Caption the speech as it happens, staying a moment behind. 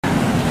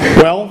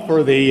Well,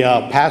 for the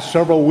past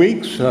several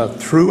weeks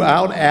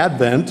throughout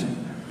Advent,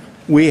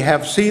 we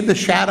have seen the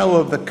shadow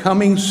of the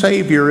coming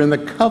Savior in the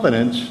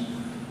covenants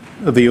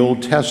of the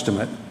Old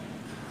Testament.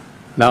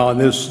 Now, on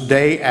this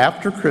day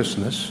after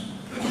Christmas,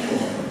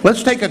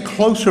 let's take a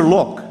closer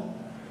look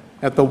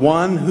at the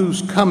one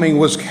whose coming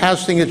was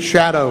casting its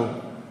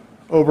shadow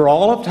over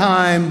all of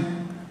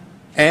time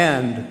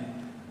and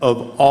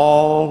of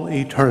all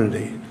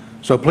eternity.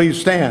 So please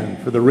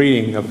stand for the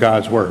reading of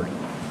God's Word.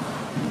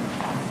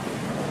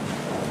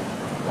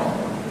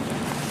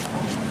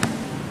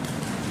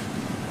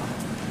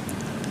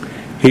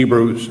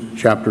 Hebrews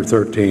chapter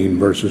 13,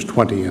 verses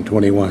 20 and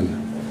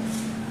 21.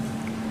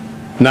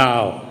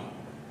 Now,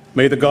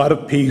 may the God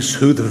of peace,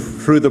 who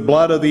through the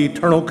blood of the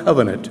eternal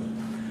covenant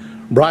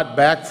brought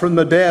back from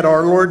the dead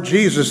our Lord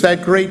Jesus,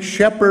 that great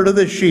shepherd of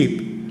the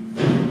sheep,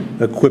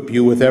 equip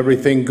you with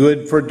everything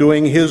good for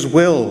doing his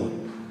will,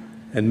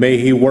 and may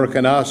he work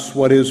in us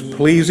what is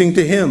pleasing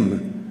to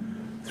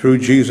him, through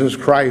Jesus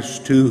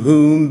Christ, to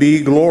whom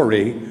be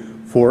glory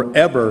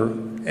forever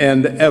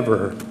and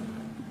ever.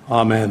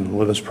 Amen.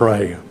 Let us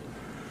pray.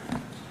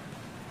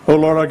 O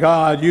Lord our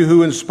God, you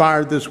who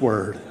inspired this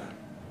word,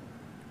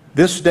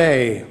 this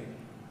day,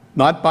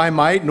 not by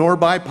might nor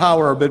by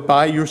power, but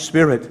by your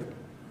Spirit,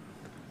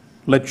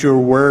 let your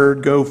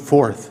word go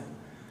forth.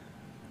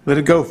 Let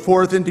it go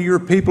forth into your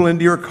people,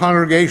 into your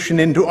congregation,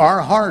 into our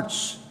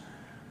hearts,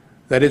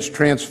 that its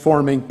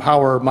transforming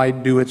power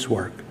might do its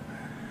work.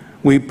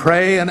 We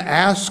pray and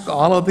ask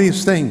all of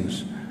these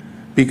things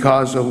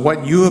because of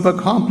what you have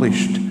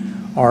accomplished,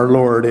 our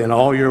Lord, in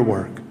all your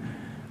work.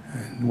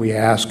 And we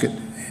ask it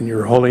in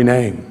your holy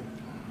name.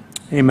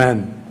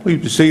 Amen.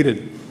 Please be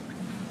seated.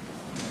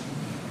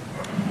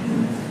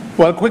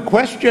 Well, a quick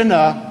question.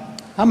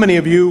 How many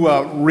of you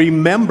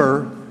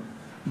remember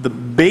the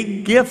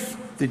big gift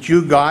that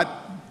you got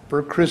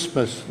for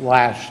Christmas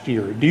last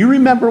year? Do you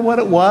remember what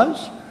it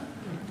was?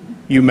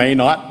 You may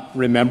not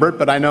remember it,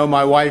 but I know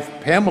my wife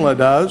Pamela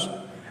does.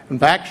 In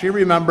fact, she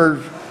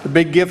remembers the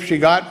big gift she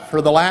got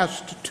for the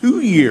last 2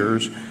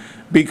 years,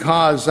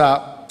 because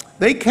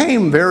they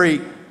came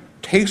very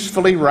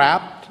tastefully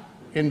wrapped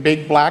in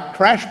big black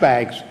trash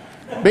bags.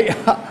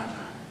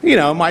 You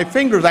know, my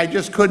fingers, I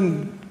just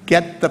couldn't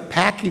get the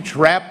package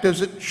wrapped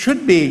as it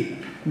should be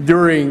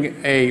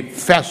during a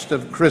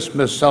festive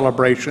Christmas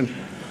celebration.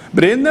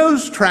 But in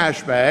those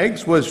trash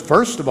bags was,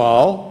 first of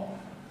all,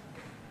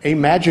 a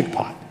magic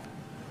pot.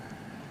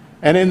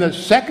 And in the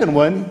second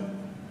one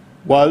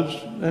was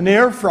an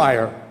air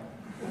fryer.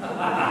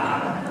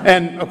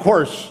 And of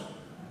course,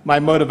 my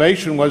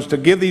motivation was to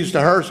give these to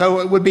her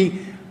so it would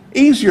be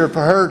easier for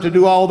her to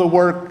do all the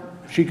work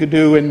she could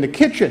do in the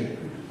kitchen.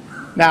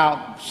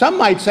 Now, some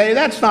might say,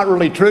 that's not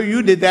really true.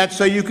 You did that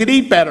so you could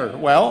eat better.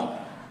 Well,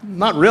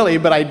 not really,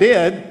 but I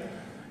did.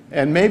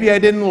 And maybe I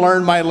didn't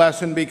learn my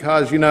lesson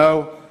because, you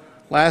know,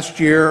 last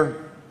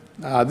year,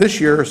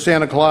 this year,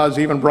 Santa Claus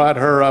even brought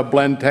her a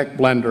Blendtec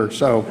blender.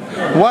 So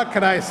what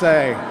can I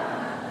say?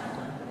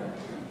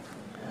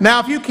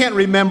 Now, if you can't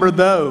remember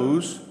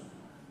those,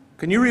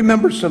 can you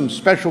remember some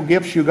special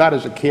gifts you got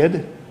as a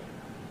kid?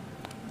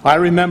 I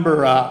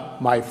remember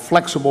my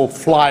flexible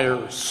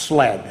flyer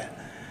sled.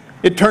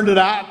 It turned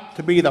out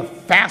to be the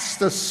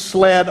fastest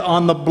sled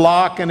on the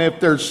block, and if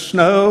there's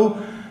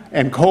snow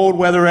and cold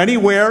weather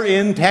anywhere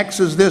in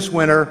Texas this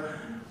winter,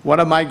 one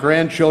of my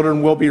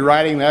grandchildren will be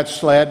riding that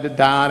sled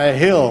down a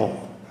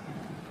hill.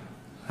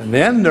 And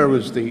then there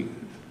was the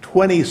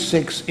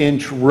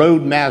 26-inch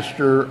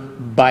Roadmaster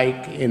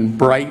bike in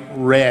bright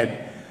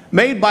red,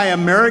 made by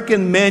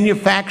American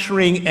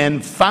Manufacturing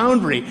and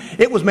Foundry.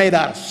 It was made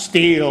out of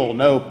steel,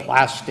 no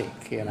plastic,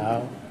 you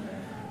know.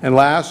 And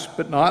last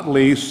but not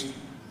least,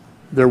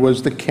 there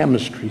was the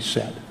chemistry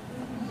set.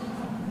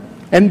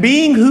 And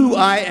being who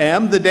I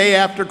am, the day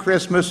after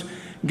Christmas,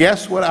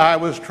 guess what I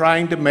was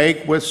trying to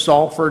make with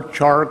sulfur,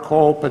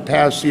 charcoal,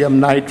 potassium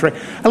nitrate?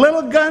 A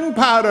little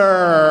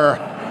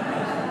gunpowder.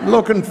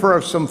 Looking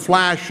for some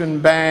flash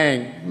and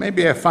bang.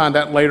 Maybe I found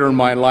that later in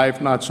my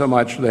life, not so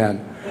much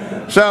then.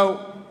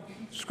 So,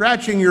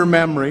 scratching your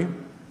memory,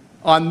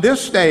 on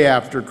this day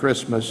after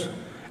Christmas,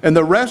 and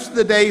the rest of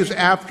the days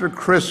after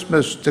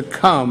Christmas to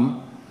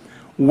come,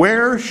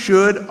 where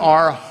should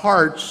our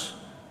hearts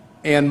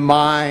and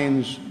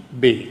minds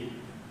be?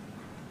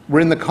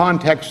 We're in the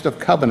context of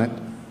covenant.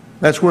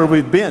 That's where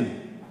we've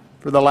been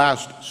for the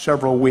last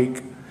several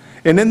weeks.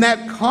 And in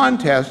that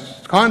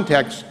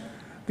context,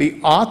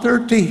 the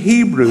author to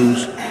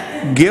Hebrews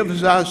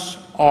gives us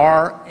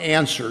our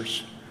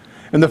answers.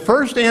 And the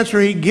first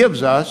answer he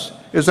gives us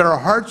is that our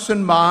hearts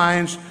and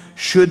minds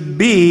should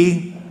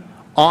be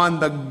on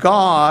the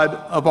God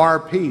of our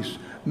peace.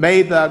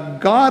 May the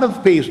God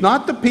of peace,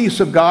 not the peace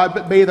of God,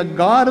 but may the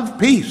God of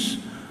peace,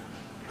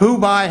 who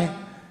by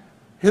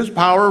his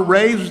power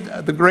raised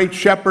the great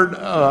shepherd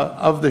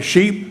of the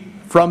sheep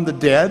from the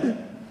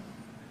dead.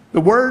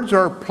 The words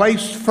are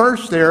placed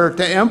first there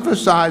to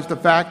emphasize the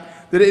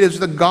fact that it is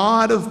the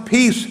God of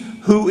peace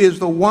who is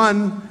the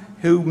one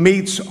who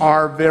meets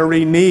our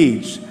very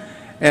needs.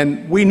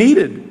 And we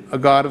needed a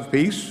God of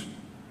peace.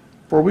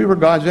 for we were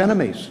God's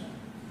enemies.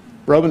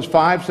 Romans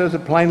 5 says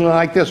it plainly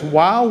like this: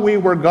 while we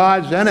were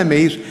God's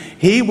enemies,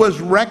 he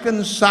was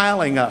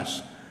reconciling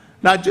us.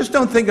 Now, just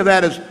don't think of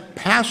that as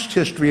past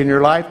history in your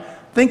life.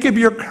 Think of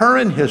your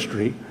current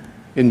history.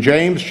 In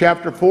James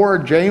chapter 4,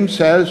 James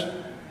says,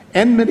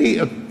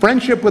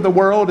 friendship with the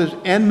world is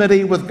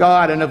enmity with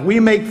God. And if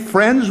we make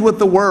friends with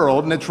the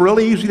world, and it's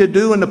really easy to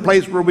do in the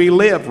place where we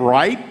live,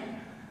 right?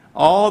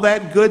 All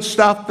that good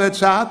stuff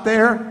that's out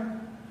there.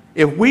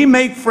 If we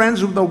make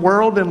friends with the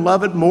world and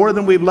love it more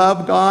than we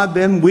love God,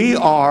 then we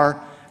are,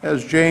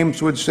 as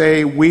James would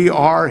say, we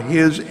are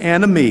his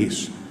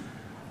enemies.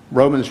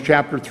 Romans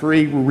chapter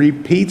 3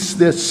 repeats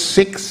this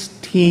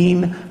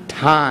 16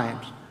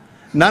 times.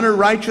 None are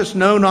righteous,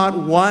 no, not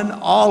one.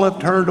 All have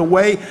turned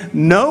away.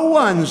 No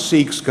one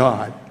seeks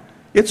God.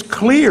 It's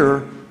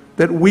clear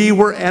that we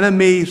were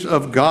enemies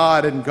of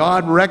God, and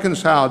God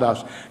reconciled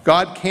us.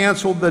 God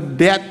canceled the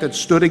debt that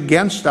stood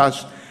against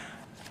us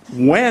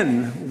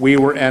when we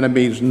were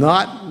enemies,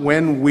 not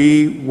when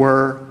we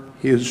were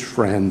his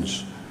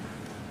friends.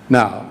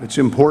 Now, it's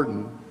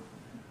important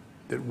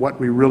that what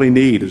we really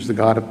need is the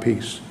God of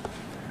peace.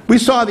 We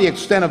saw the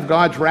extent of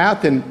God's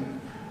wrath in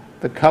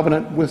the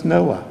covenant with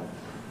Noah.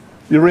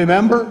 You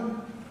remember?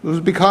 It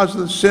was because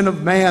of the sin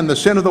of man, the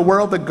sin of the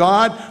world, that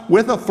God,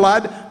 with a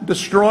flood,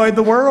 destroyed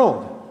the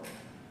world.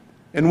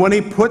 And when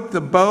he put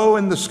the bow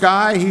in the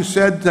sky, he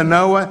said to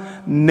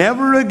Noah,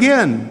 never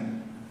again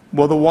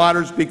will the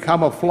waters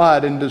become a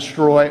flood and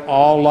destroy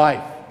all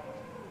life.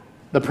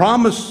 The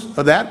promise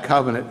of that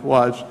covenant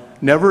was,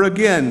 never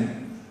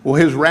again will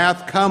his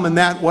wrath come in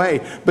that way.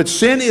 But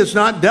sin is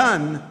not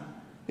done.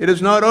 It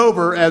is not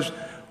over. As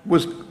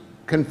was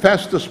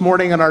confessed this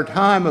morning in our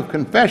time of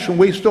confession,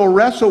 we still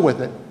wrestle with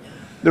it.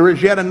 There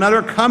is yet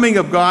another coming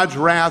of God's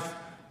wrath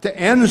to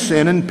end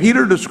sin, and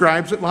Peter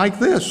describes it like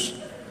this.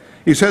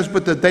 He says,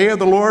 but the day of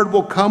the Lord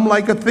will come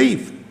like a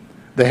thief.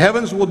 The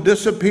heavens will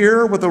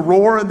disappear with a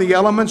roar, and the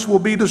elements will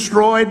be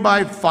destroyed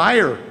by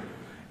fire,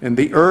 and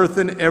the earth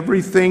and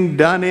everything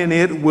done in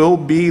it will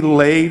be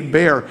laid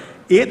bare.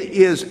 It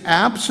is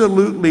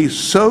absolutely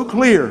so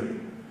clear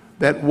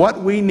that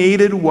what we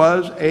needed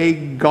was a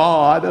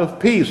God of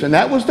peace. And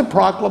that was the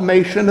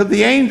proclamation of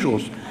the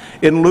angels.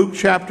 In Luke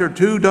chapter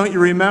 2, don't you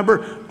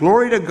remember?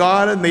 Glory to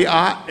God in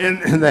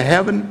the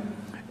heaven,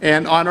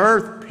 and on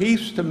earth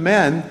peace to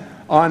men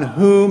on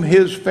whom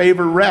his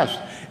favor rests.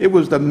 It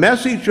was the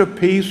message of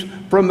peace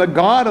from the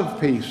God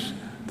of peace.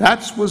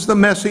 That was the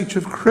message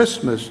of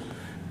Christmas.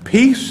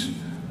 Peace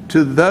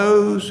to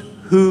those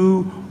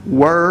who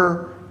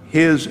were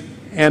his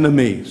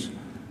enemies.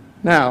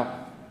 Now,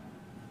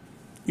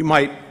 you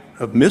might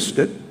have missed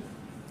it,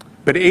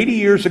 but 80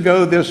 years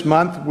ago this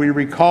month, we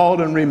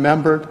recalled and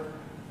remembered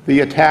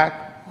the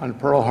attack on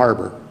Pearl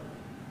Harbor.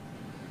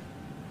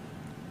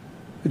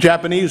 The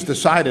Japanese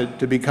decided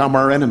to become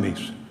our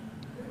enemies,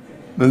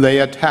 and they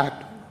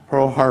attacked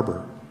Pearl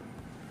Harbor.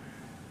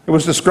 It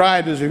was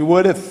described, as you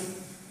would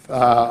if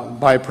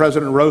by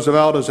President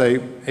Roosevelt, as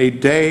a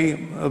day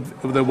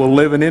that will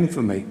live in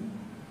infamy.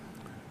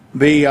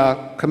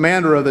 The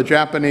commander of the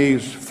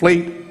Japanese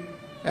fleet,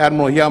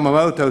 Admiral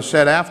Yamamoto,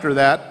 said after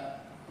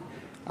that,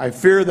 I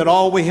fear that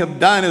all we have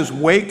done is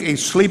wake a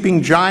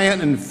sleeping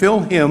giant and fill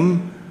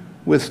him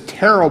with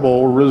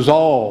terrible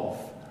resolve.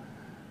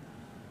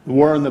 The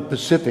war in the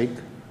Pacific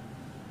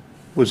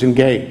was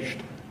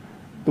engaged.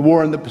 The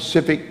war in the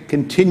Pacific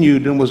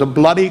continued and was a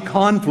bloody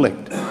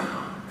conflict.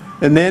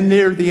 And then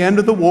near the end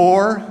of the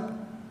war,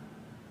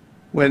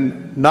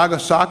 when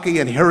Nagasaki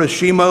and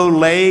Hiroshima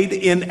laid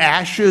in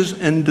ashes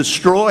and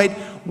destroyed,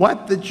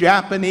 what the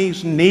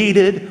Japanese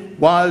needed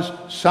was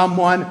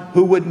someone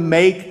who would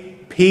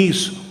make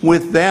peace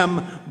with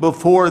them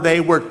before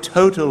they were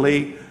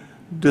totally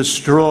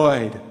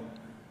destroyed.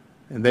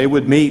 And they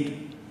would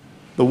meet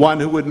the one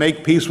who would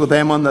make peace with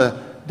them on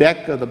the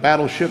deck of the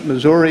battleship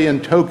Missouri in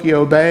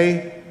Tokyo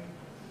Bay,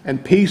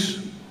 and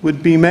peace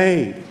would be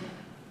made.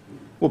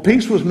 Well,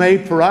 peace was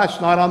made for us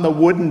not on the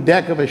wooden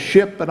deck of a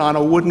ship, but on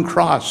a wooden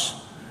cross,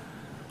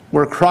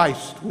 where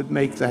Christ would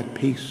make that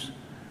peace.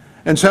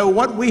 And so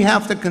what we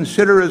have to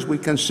consider as we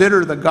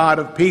consider the God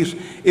of peace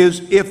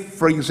is, if,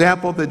 for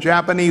example, the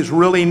Japanese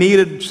really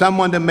needed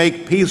someone to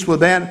make peace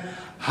with them,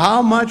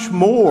 how much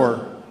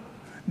more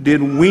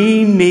did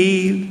we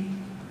need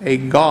a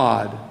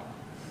God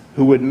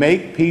who would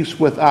make peace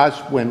with us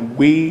when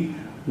we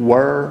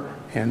were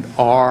and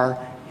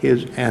are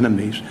his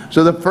enemies?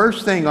 So the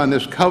first thing on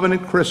this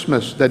covenant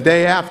Christmas, the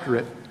day after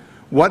it,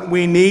 what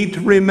we need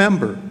to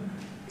remember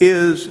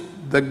is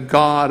the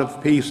God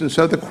of peace. And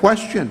so the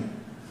question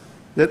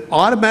that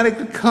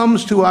automatically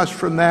comes to us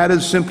from that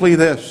is simply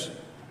this: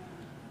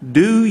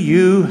 do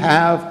you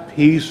have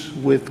peace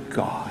with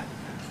God?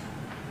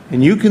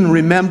 And you can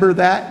remember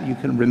that. You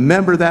can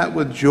remember that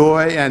with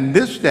joy. And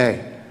this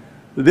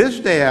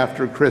day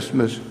after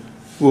Christmas,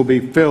 will be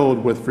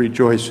filled with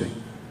rejoicing.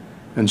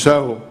 And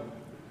so,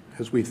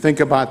 as we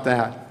think about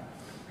that,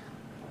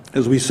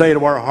 as we say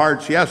to our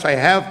hearts, yes, I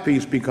have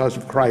peace because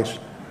of Christ,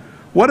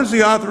 what does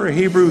the author of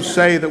Hebrews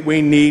say that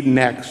we need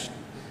next?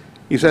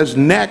 He says,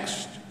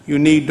 next, you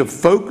need to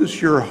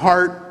focus your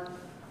heart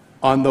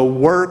on the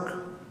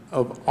work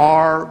of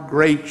our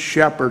great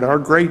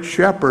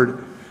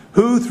shepherd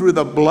who through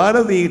the blood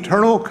of the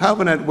eternal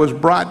covenant was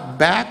brought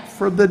back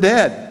from the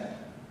dead.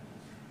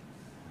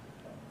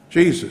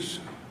 Jesus,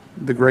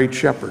 the great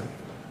shepherd.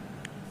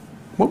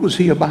 What was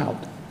he about?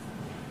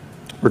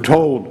 We're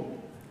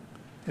told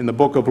in the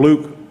book of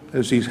Luke,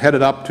 as he's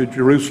headed up to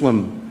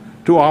Jerusalem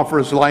to offer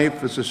his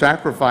life as a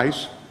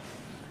sacrifice,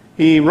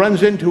 he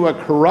runs into a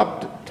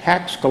corrupt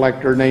tax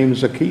collector named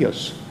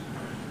Zacchaeus.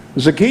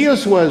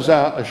 Zacchaeus was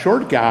a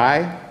short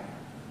guy,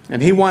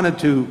 and he wanted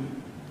to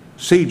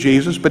see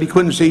Jesus, but he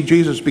couldn't see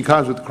Jesus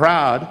because of the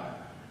crowd.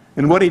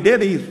 And what he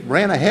did, he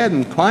ran ahead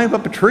and climbed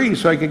up a tree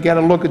so he could get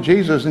a look at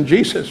Jesus, and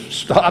Jesus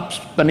stops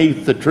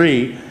beneath the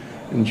tree,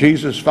 and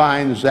Jesus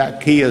finds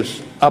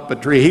Zacchaeus up a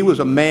tree. He was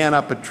a man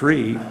up a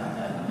tree.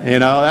 You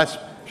know, that's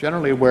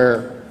generally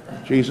where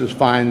Jesus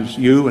finds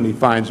you and he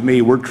finds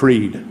me. We're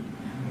treed.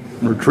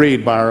 We're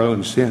treed by our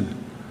own sin.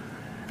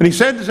 And he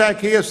said to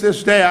Zacchaeus,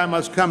 "This day I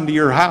must come to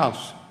your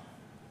house."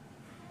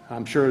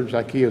 I'm sure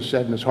Zacchaeus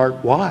said in his heart,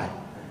 "Why?"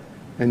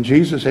 And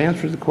Jesus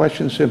answered the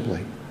question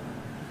simply.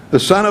 The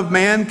Son of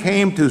Man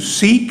came to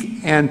seek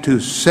and to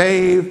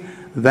save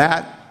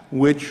that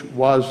which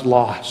was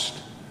lost.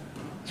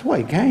 That's why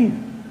he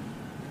came.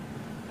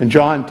 In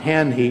John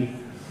 10, he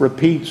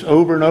repeats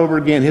over and over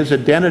again his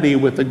identity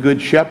with the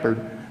Good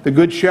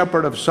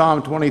Shepherd of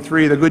Psalm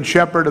 23, the Good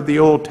Shepherd of the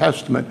Old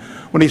Testament,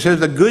 when he says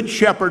the Good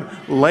Shepherd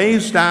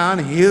lays down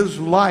his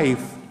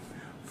life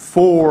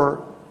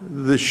for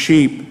the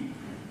sheep.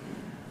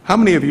 How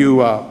many of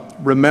you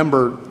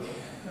remember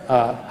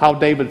how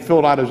David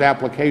filled out his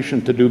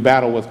application to do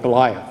battle with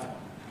Goliath?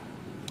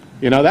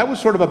 You know, that was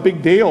sort of a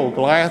big deal.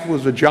 Goliath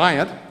was a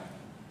giant,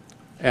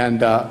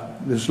 and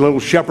this little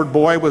shepherd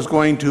boy was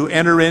going to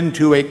enter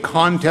into a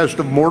contest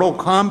of mortal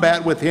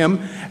combat with him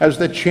as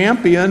the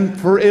champion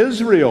for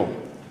Israel.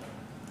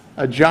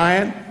 A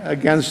giant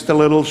against a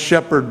little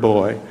shepherd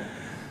boy.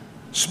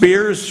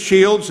 Spears,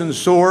 shields, and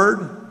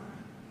sword,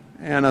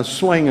 and a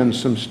sling and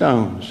some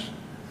stones.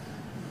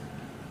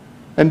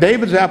 And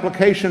David's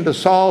application to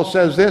Saul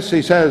says this.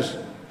 He says,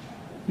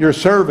 "Your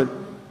servant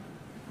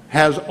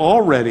has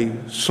already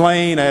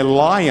slain a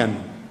lion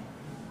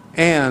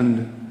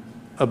and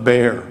a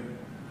bear."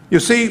 You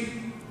see,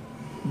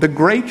 the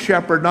great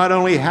shepherd not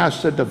only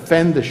has to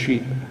defend the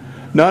sheep,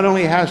 not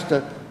only has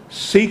to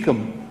seek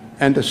them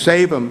and to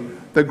save them,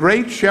 the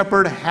great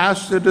shepherd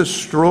has to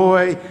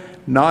destroy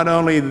not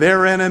only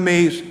their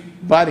enemies,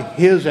 but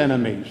his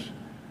enemies.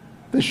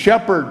 The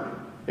shepherd,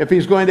 if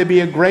he's going to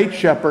be a great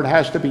shepherd,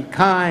 has to be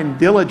kind,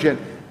 diligent,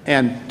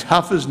 and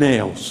tough as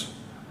nails.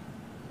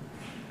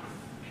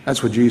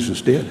 That's what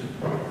Jesus did.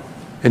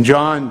 In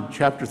John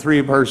chapter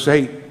 3, verse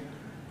 8,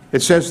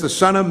 it says, "The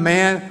Son of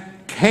Man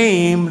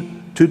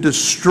came to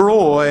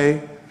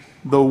destroy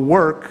the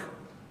work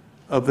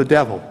of the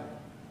devil."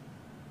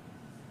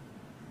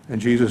 And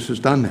Jesus has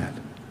done that.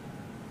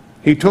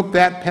 He took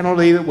that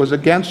penalty that was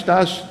against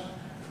us,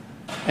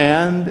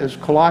 and as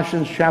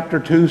Colossians chapter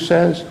 2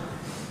 says,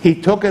 he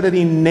took it and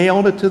he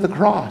nailed it to the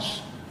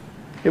cross.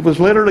 It was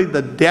literally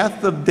the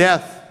death of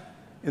death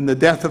in the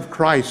death of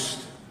Christ,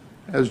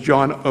 as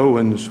John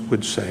Owens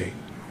would say.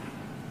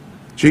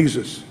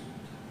 Jesus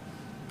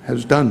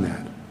has done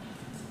that.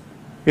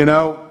 You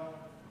know,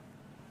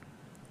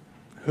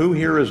 who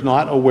here is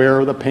not aware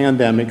of the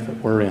pandemic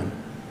that we're in?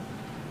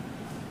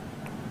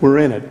 We're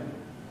in it.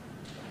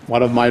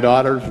 One of my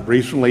daughters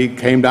recently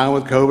came down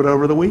with COVID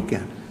over the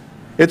weekend.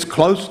 It's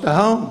close to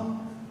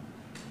home.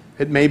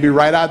 It may be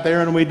right out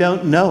there and we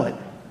don't know it.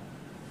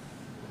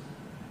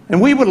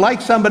 And we would like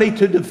somebody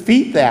to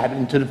defeat that.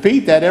 And to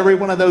defeat that, every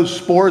one of those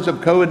spores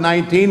of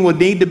COVID-19 would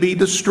need to be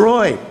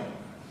destroyed.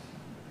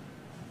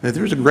 If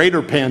there's a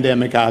greater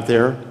pandemic out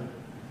there,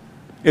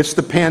 it's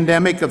the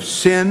pandemic of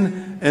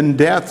sin and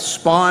death,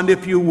 spawned,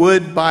 if you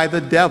would, by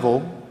the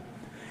devil.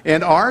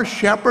 And our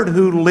shepherd,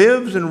 who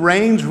lives and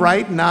reigns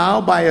right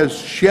now by his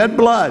shed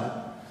blood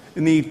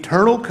in the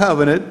eternal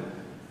covenant,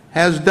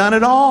 has done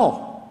it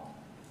all.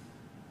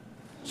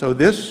 So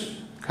this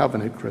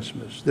covenant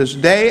Christmas, this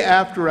day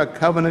after a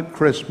covenant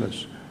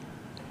Christmas,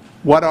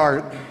 what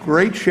our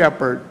great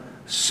shepherd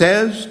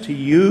says to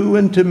you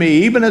and to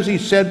me, even as he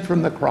said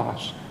from the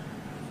cross,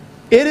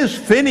 "It is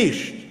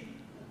finished."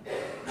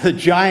 The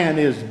giant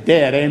is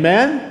dead.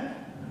 Amen?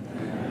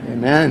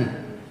 Amen.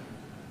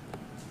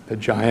 The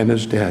giant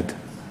is dead.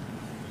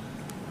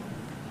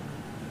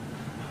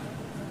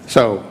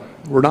 So,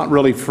 we're not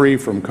really free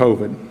from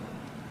COVID,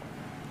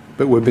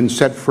 but we've been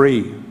set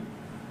free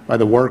by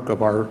the work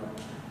of our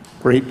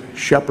great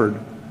shepherd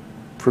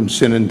from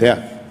sin and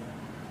death.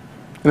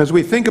 And as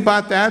we think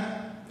about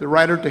that, the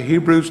writer to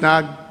Hebrews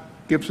now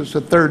gives us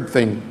a third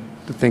thing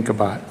to think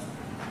about.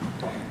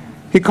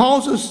 He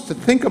calls us to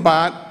think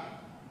about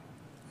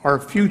our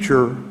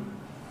future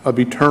of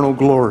eternal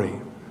glory.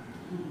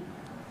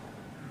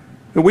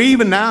 We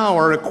even now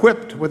are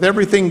equipped with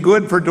everything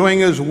good for doing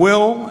his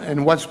will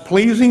and what's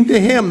pleasing to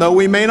him. Though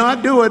we may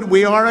not do it,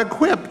 we are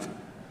equipped,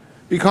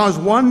 because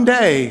one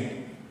day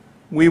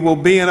we will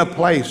be in a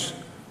place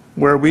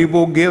where we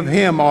will give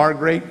him, our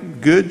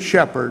great good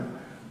shepherd,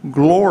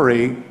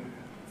 glory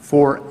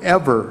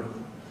forever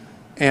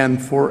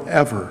and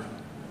forever.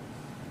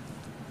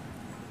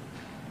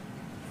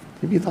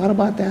 Have you thought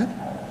about that?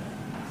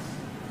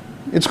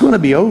 It's going to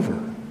be over.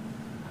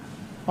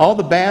 All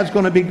the bad's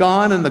going to be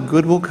gone and the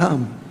good will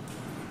come.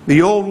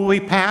 The old will be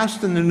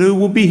past and the new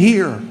will be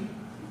here.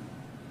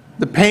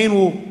 The pain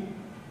will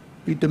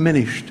be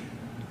diminished.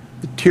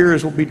 The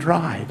tears will be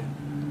dried.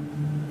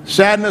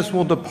 Sadness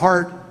will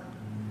depart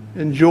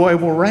and joy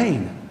will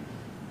reign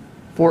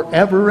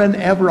forever and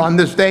ever on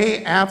this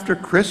day after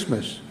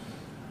Christmas.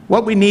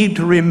 What we need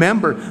to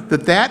remember,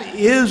 that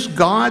is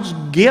God's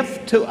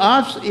gift to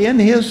us in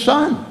his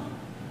Son.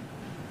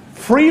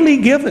 Freely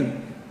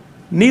given,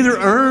 neither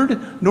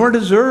earned nor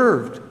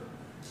deserved.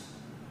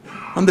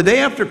 On the day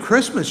after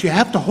Christmas, you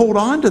have to hold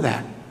on to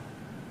that.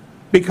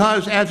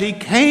 Because as he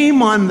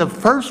came on the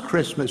first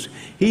Christmas,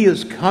 he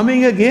is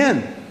coming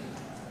again.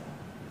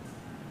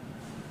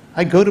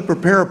 I go to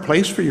prepare a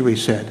place for you, he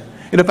said.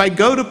 And if I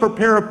go to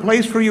prepare a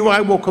place for you, I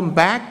will come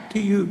back to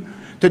you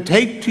to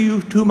take to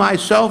you to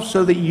myself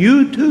so that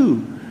you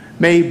too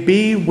may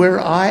be where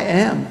I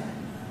am.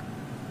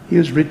 He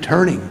is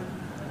returning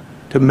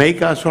to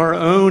make us our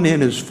own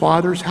in his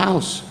Father's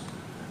house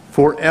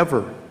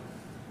forever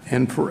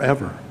and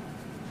forever.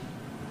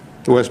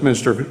 The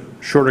Westminster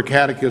Shorter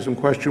Catechism,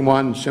 question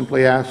 1,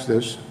 simply asks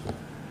this: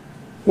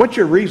 what's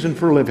your reason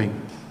for living?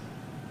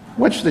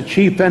 What's the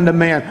chief end of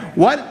man?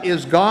 What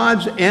is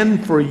God's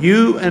end for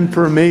you and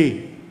for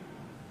me?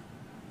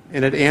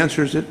 And it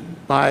answers it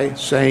by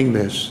saying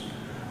this: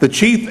 the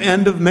chief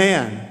end of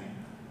man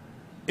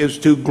is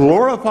to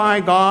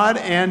glorify God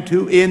and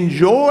to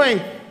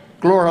enjoy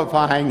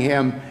glorifying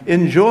him.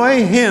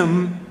 Enjoy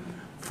him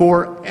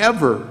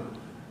forever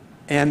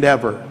and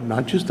ever.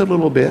 Not just a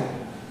little bit,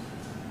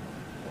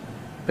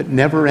 but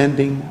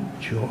never-ending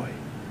joy.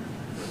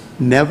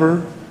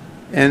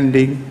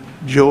 Never-ending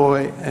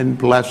joy and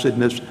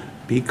blessedness,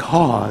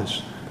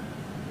 because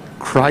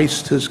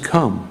Christ has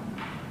come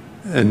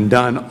and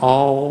done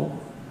all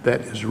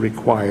that is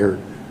required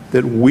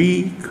that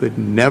we could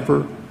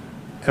never,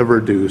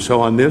 ever do. So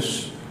on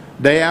this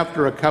day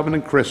after a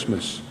covenant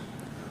Christmas,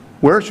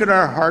 where should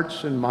our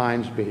hearts and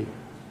minds be?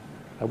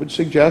 I would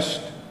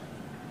suggest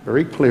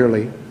very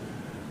clearly,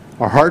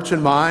 our hearts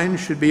and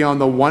minds should be on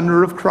the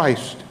wonder of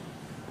Christ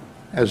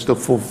as the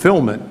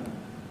fulfillment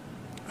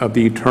of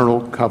the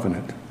eternal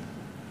covenant.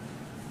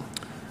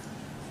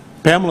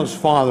 Pamela's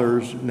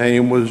father's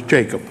name was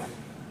Jacob.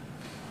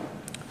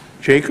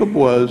 Jacob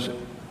was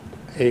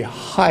a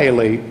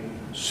highly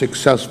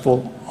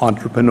successful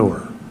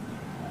entrepreneur,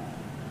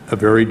 a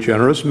very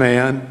generous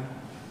man,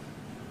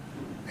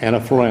 and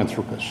a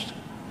philanthropist.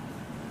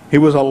 He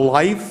was a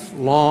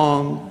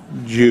lifelong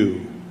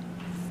Jew.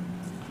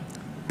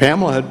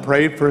 Pamela had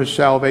prayed for his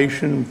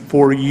salvation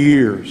for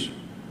years.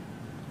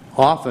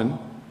 Often,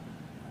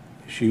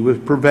 she was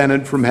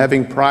prevented from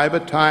having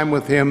private time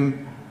with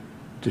him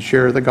to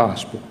share the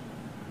gospel.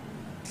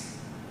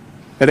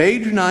 At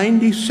age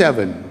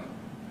 97,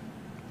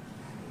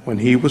 when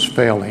he was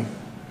failing,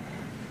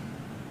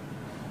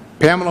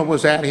 Pamela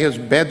was at his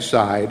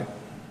bedside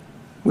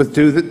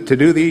to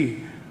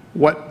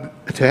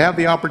have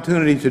the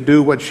opportunity to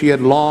do what she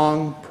had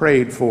long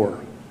prayed for.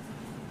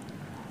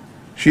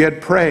 She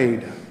had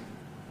prayed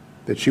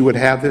that she would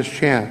have this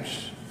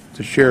chance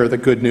to share the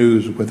good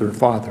news with her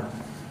father.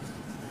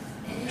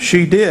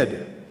 She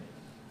did.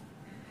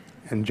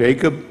 And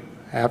Jacob,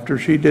 after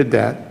she did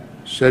that,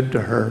 said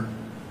to her,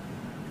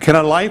 "Can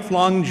a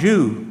lifelong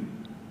Jew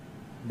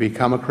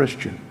become a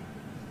Christian?"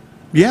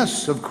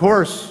 "Yes, of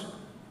course,"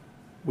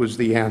 was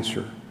the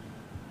answer.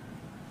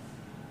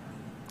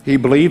 He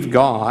believed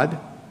God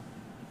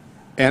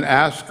and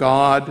asked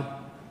God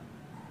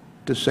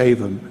to save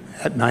him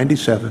at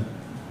 97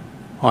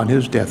 on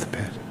his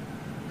deathbed.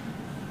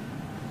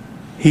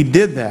 He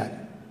did that.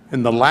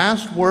 And the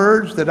last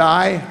words that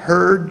I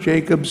heard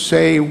Jacob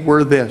say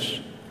were this: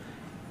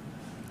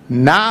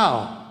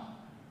 "Now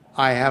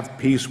I have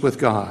peace with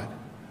God."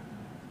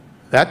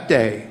 That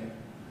day,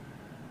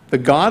 the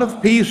God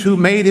of peace who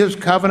made his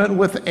covenant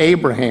with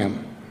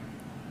Abraham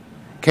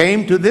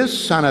came to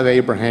this son of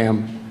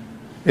Abraham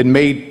and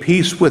made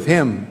peace with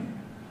him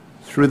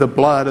through the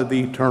blood of the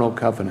eternal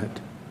covenant.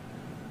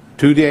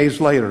 2 days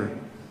later,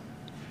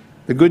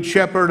 the good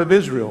shepherd of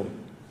Israel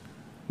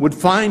would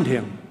find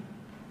him,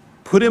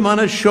 put him on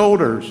his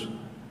shoulders,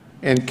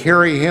 and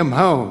carry him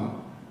home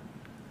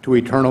to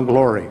eternal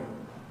glory.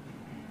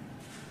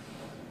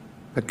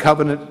 The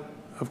covenant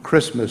of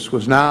Christmas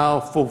was now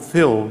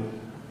fulfilled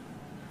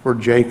for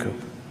Jacob.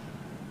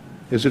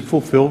 Is it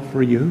fulfilled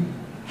for you?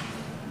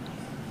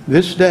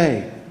 This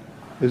day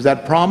is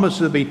that promise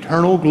of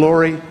eternal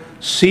glory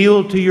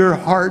sealed to your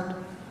heart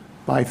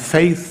by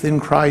faith in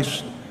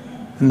Christ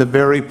and the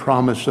very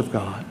promise of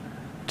God.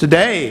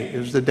 Today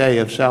is the day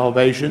of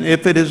salvation.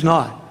 If it is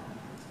not,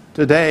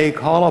 today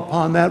call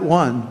upon that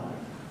one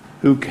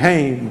who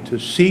came to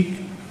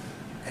seek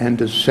and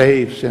to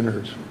save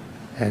sinners,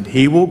 and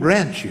he will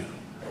grant you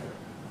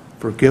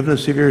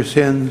forgiveness of your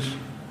sins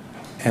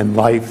and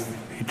life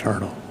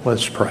eternal.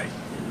 Let's pray.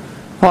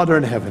 Father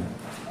in heaven,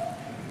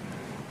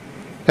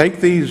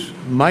 take these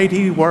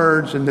mighty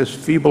words and this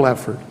feeble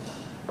effort,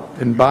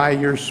 and by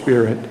your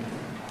Spirit,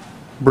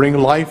 bring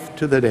life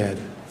to the dead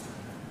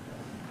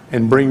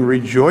and bring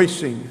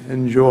rejoicing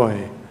and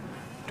joy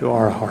to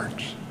our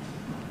hearts.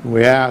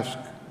 We ask,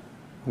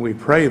 we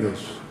pray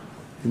this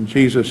in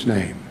Jesus'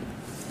 name.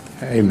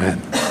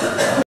 Amen.